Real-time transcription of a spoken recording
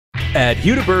At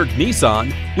Hudiburg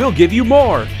Nissan, we'll give you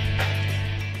more.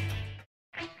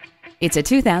 It's a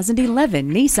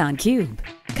 2011 Nissan CUBE.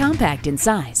 Compact in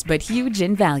size, but huge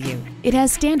in value. It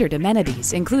has standard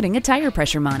amenities, including a tire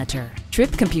pressure monitor,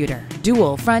 trip computer,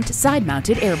 dual front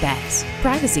side-mounted airbags,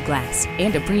 privacy glass,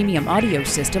 and a premium audio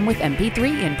system with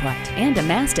MP3 input and a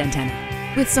mast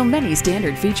antenna. With so many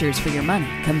standard features for your money,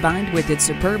 combined with its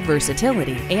superb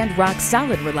versatility and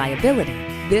rock-solid reliability,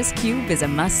 this CUBE is a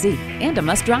must-see and a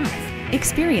must-drive.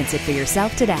 Experience it for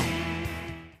yourself today.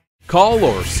 Call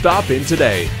or stop in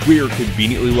today. We are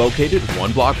conveniently located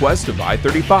 1 block west of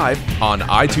I-35 on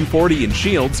I-240 in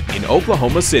Shields in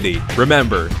Oklahoma City.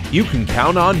 Remember, you can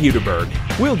count on Hudiburg.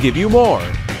 We'll give you more.